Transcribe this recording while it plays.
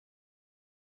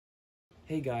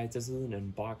Hey guys, this is an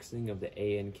unboxing of the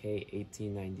A&K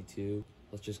 1892.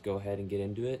 Let's just go ahead and get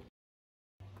into it.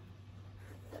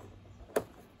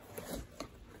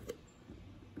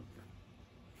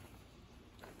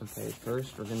 Okay,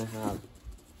 first we're gonna have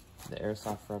the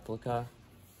airsoft replica.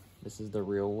 This is the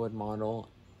real wood model.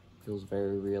 Feels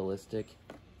very realistic.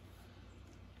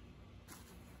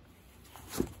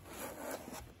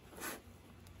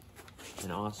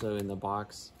 And also in the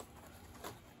box,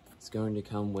 it's going to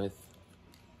come with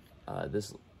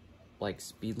this like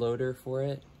speed loader for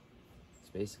it. It's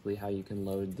basically how you can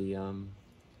load the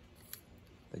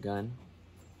gun.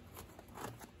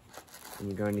 And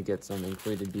you're going to get some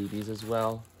included BBs as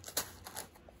well.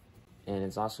 And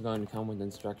it's also going to come with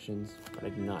instructions, but I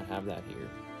do not have that here.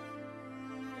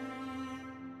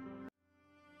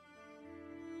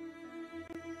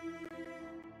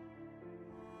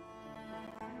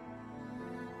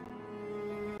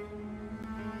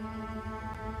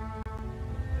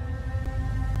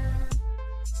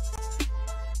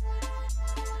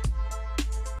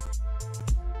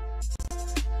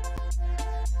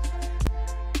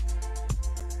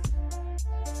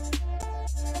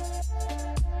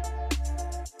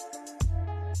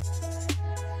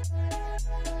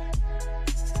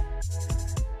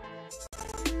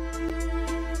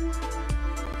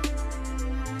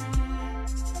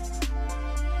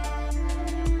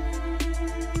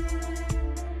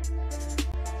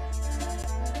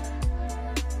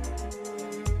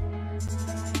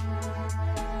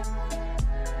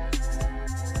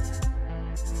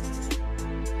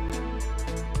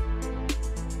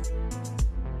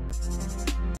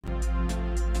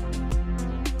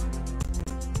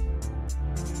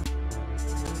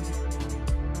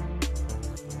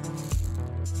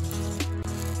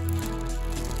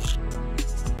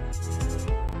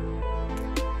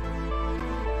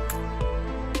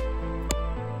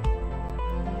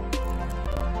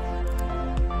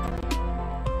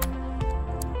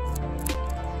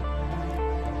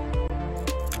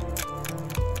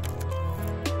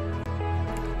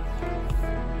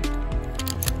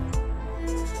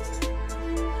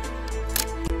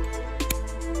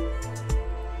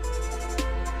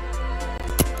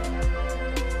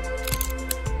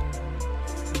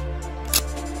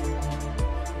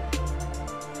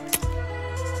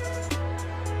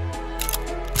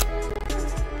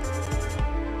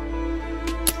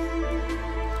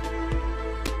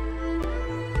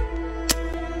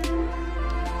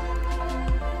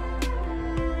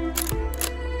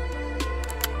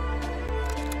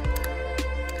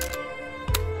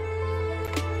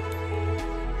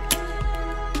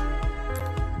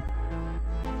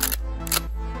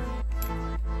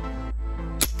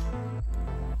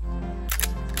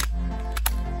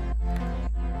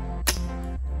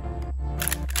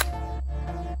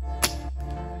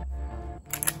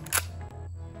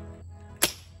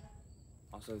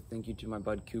 Also, thank you to my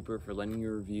bud Cooper for letting me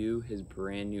review his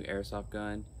brand new airsoft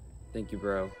gun. Thank you,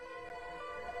 bro.